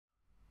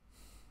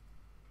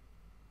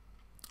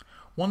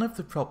One of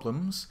the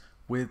problems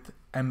with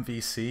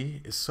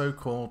MVC is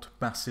so-called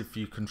massive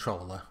view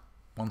controller.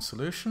 One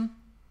solution?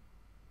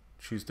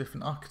 Choose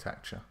different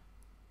architecture.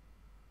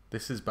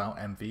 This is about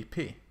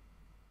MVP.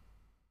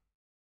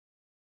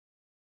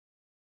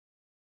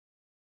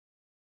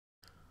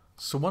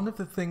 So one of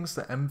the things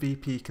that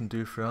MVP can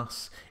do for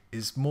us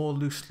is more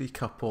loosely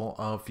couple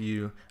our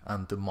view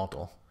and the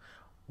model.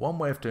 One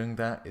way of doing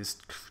that is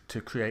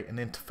to create an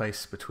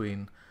interface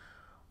between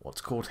what's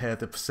called here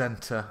the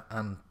presenter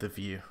and the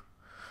view.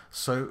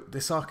 So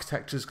this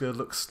architecture is going to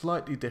look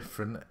slightly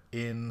different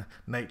in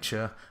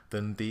nature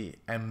than the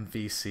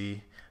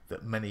MVC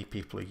that many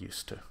people are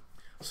used to.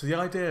 So the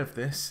idea of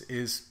this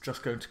is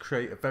just going to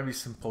create a very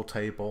simple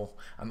table,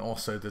 and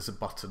also there's a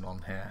button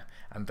on here,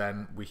 and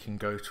then we can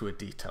go to a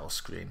detail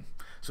screen.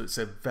 So it's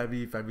a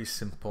very, very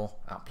simple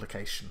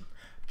application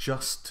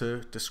just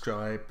to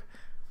describe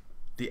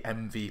the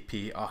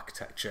MVP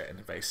architecture in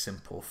a very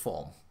simple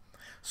form.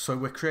 So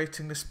we're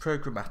creating this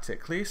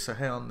programmatically. So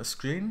here on the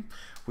screen,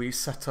 we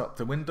set up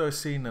the window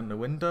scene and the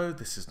window.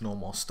 This is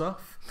normal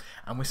stuff.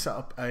 And we set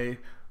up a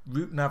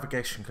root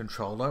navigation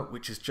controller,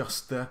 which is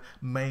just the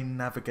main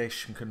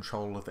navigation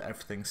controller that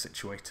everything's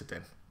situated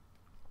in.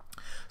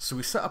 So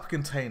we set up a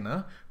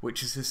container,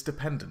 which is this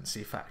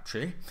dependency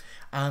factory,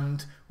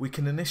 and we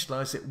can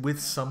initialize it with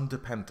some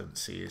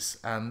dependencies,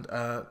 and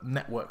a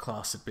network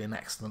class would be an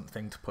excellent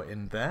thing to put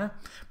in there,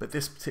 but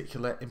this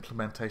particular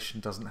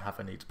implementation doesn't have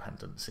any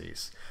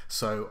dependencies,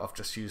 so I've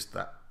just used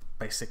that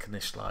basic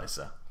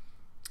initializer.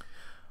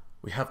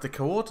 We have the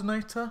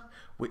coordinator,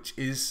 which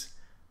is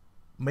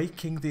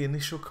making the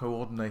initial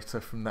coordinator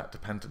from that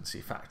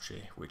dependency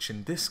factory, which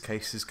in this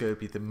case is going to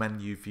be the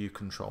menu view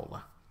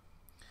controller.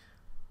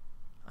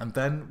 And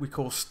then we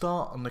call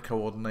start on the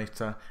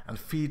coordinator and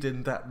feed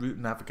in that root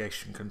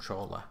navigation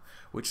controller,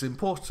 which is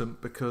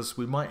important because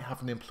we might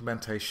have an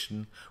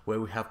implementation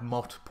where we have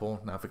multiple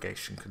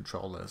navigation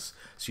controllers.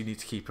 So you need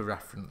to keep a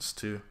reference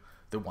to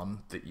the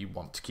one that you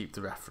want to keep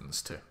the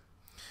reference to.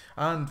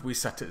 And we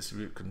set it as a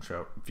root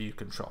view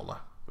controller,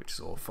 which is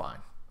all fine.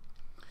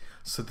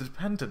 So the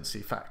dependency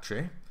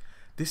factory,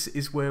 this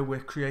is where we're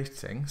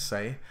creating,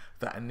 say,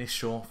 that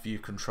initial view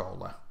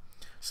controller.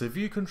 So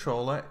view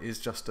controller is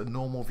just a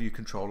normal view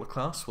controller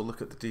class. We'll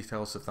look at the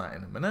details of that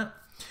in a minute.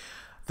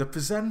 The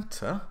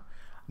presenter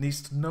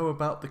needs to know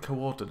about the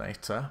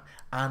coordinator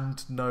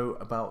and know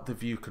about the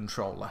view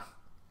controller.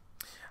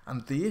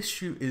 And the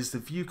issue is the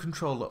view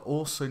controller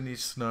also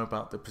needs to know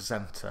about the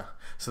presenter.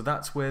 So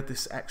that's where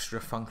this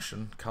extra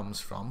function comes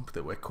from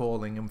that we're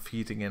calling and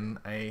feeding in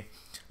a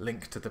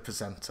link to the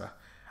presenter.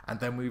 And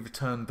then we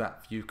return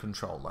that view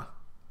controller.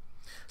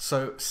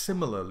 So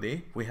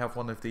similarly, we have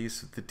one of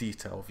these with the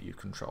detail view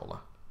controller.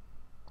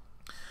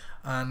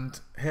 And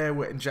here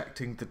we're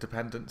injecting the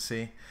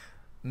dependency.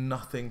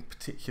 Nothing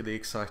particularly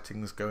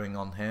exciting is going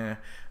on here.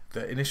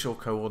 The initial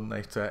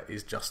coordinator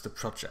is just a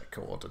project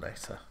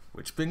coordinator,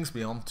 which brings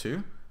me on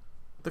to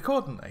the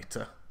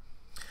coordinator.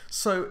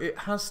 So it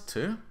has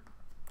to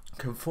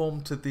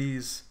conform to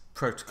these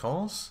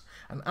protocols.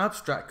 An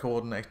abstract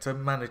coordinator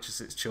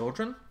manages its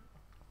children.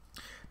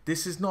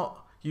 This is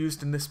not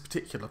used in this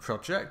particular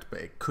project, but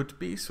it could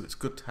be, so it's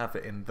good to have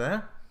it in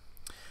there.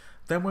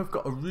 Then we've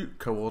got a root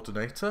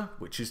coordinator,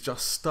 which is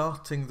just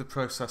starting the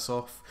process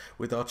off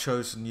with our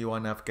chosen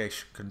UI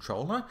navigation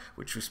controller,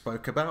 which we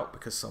spoke about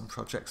because some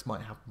projects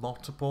might have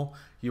multiple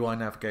UI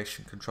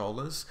navigation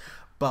controllers,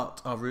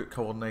 but our root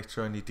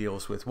coordinator only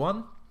deals with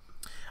one.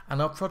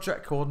 And our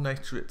project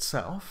coordinator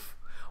itself,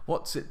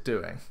 what's it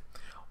doing?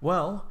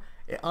 Well,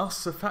 it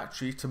asks the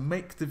factory to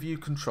make the view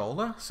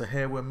controller. So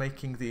here we're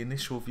making the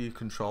initial view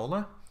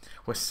controller.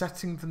 We're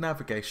setting the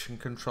navigation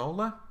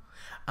controller,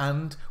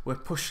 and we're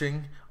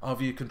pushing our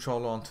view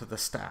controller onto the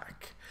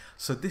stack.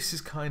 So this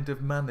is kind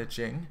of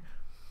managing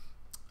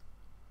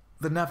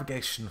the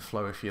navigation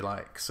flow, if you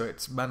like. So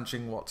it's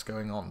managing what's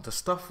going on. The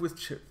stuff with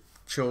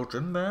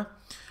children there,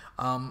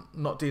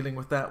 not dealing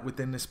with that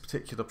within this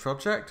particular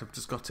project. I've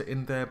just got it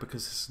in there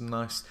because it's a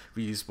nice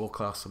reusable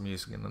class I'm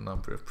using in a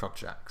number of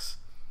projects.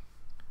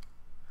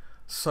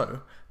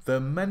 So the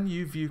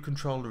menu view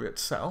controller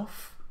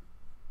itself,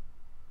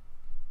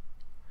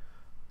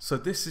 so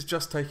this is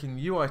just taking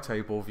UI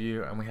table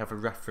view and we have a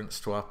reference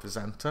to our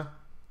presenter.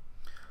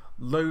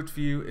 Load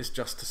view is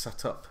just to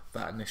set up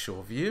that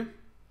initial view.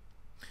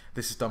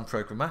 This is done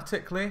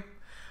programmatically,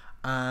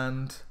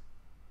 and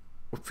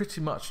we're pretty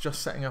much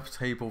just setting up a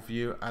table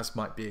view as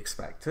might be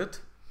expected.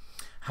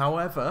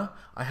 However,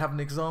 I have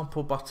an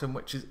example button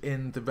which is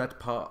in the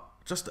red part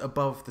just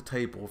above the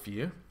table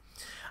view,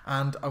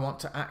 and I want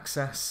to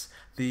access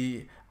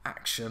the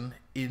action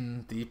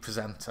in the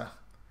presenter.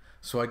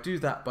 So I do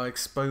that by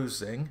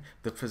exposing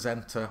the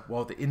presenter,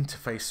 well, the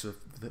interface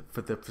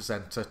for the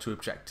presenter to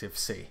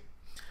Objective-C.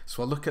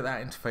 So I'll look at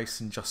that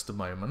interface in just a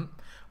moment,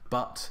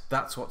 but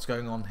that's what's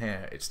going on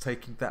here. It's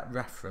taking that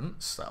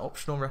reference, that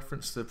optional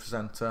reference to the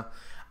presenter,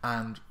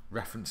 and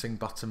referencing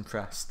button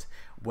pressed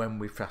when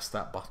we press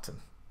that button.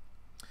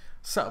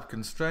 Set up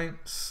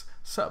constraints,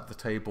 set up the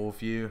table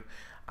view,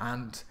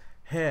 and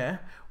here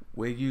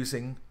we're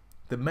using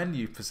the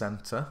menu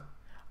presenter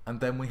and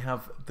then we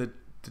have the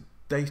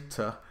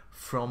data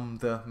from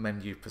the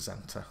menu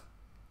presenter.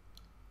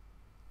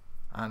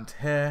 And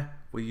here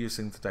we're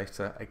using the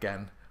data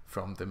again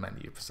from the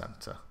menu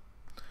presenter.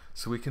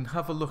 So we can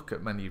have a look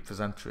at menu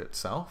presenter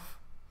itself.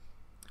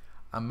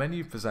 And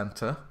menu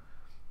presenter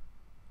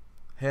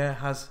here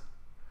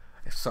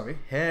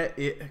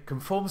it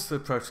conforms to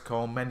the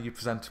protocol menu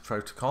presenter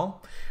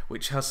protocol,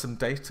 which has some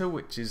data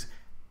which is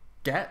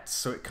get,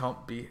 so it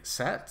can't be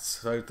set,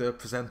 so the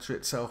presenter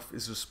itself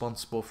is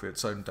responsible for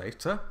its own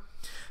data.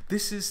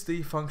 This is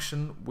the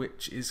function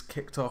which is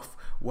kicked off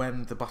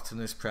when the button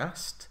is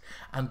pressed,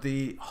 and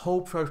the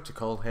whole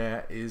protocol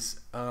here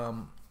is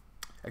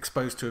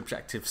exposed to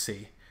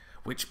Objective-C,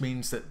 which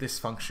means that this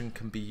function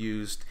can be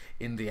used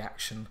in the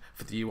action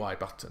for the UI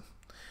button.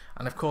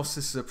 And of course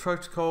this is a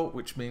protocol,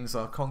 which means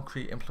our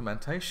concrete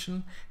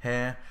implementation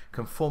here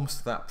conforms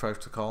to that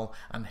protocol,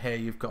 and here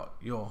you've got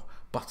your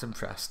button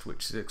pressed,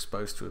 which is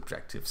exposed to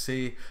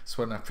Objective-C,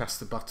 so when I press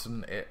the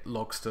button it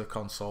logs to the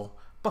console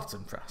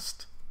button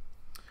pressed.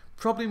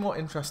 Probably more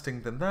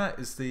interesting than that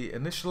is the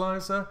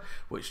initializer,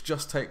 which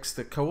just takes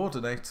the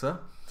coordinator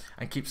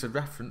and keeps a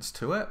reference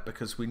to it,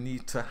 because we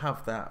need to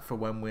have that for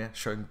when we're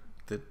showing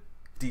the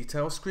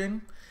detail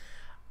screen,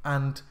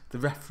 and the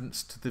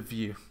reference to the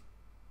view.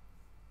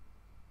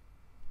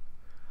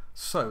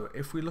 So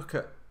if we look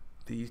at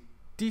the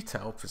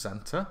detail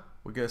presenter,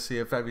 we're going to see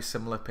a very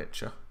similar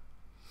picture.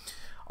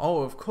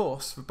 Oh, of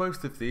course, for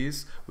both of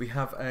these we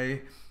have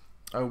a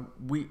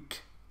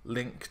weak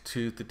link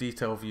to the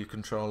detail view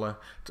controller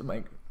to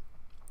make,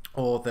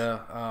 or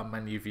the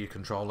menu view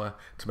controller,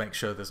 to make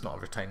sure there's not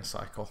a retain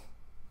cycle.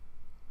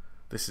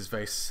 This is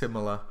very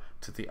similar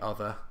to the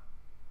other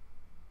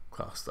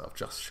class that I've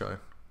just shown.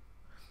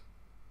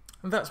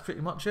 And that's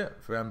pretty much it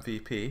for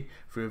MVP,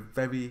 for a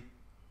very,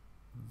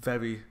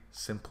 very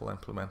simple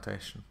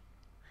implementation.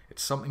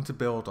 It's something to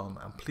build on,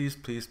 and please,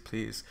 please,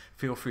 please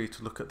feel free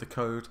to look at the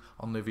code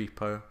on the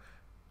repo,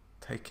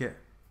 take it,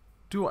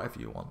 do whatever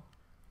you want.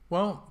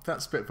 Well,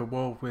 that's a bit of a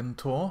whirlwind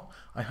tour.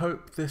 I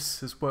hope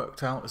this has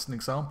worked out as an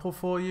example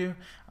for you,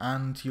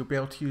 and you'll be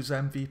able to use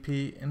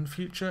MVP in the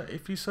future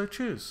if you so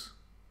choose.